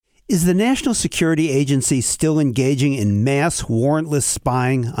Is the National Security Agency still engaging in mass warrantless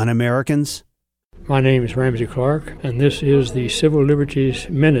spying on Americans? My name is Ramsey Clark, and this is the Civil Liberties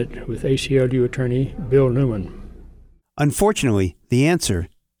Minute with ACLU attorney Bill Newman. Unfortunately, the answer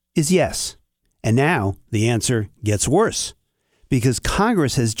is yes. And now the answer gets worse, because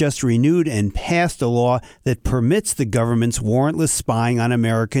Congress has just renewed and passed a law that permits the government's warrantless spying on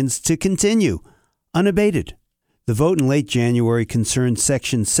Americans to continue, unabated. The vote in late January concerned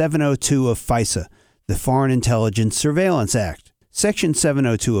Section 702 of FISA, the Foreign Intelligence Surveillance Act. Section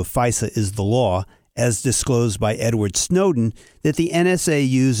 702 of FISA is the law, as disclosed by Edward Snowden, that the NSA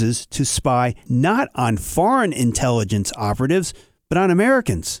uses to spy not on foreign intelligence operatives, but on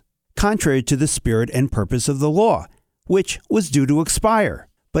Americans, contrary to the spirit and purpose of the law, which was due to expire.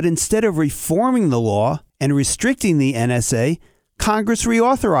 But instead of reforming the law and restricting the NSA, Congress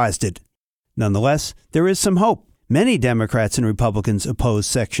reauthorized it. Nonetheless, there is some hope. Many Democrats and Republicans oppose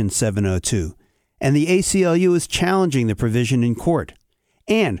Section 702, and the ACLU is challenging the provision in court.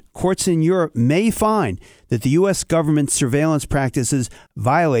 And courts in Europe may find that the U.S. government's surveillance practices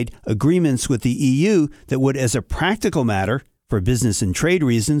violate agreements with the EU that would, as a practical matter, for business and trade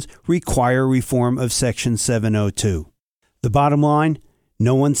reasons, require reform of Section 702. The bottom line,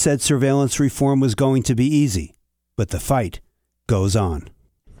 no one said surveillance reform was going to be easy, but the fight goes on.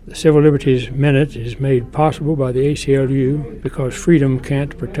 The Civil Liberties Minute is made possible by the ACLU because freedom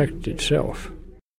can't protect itself.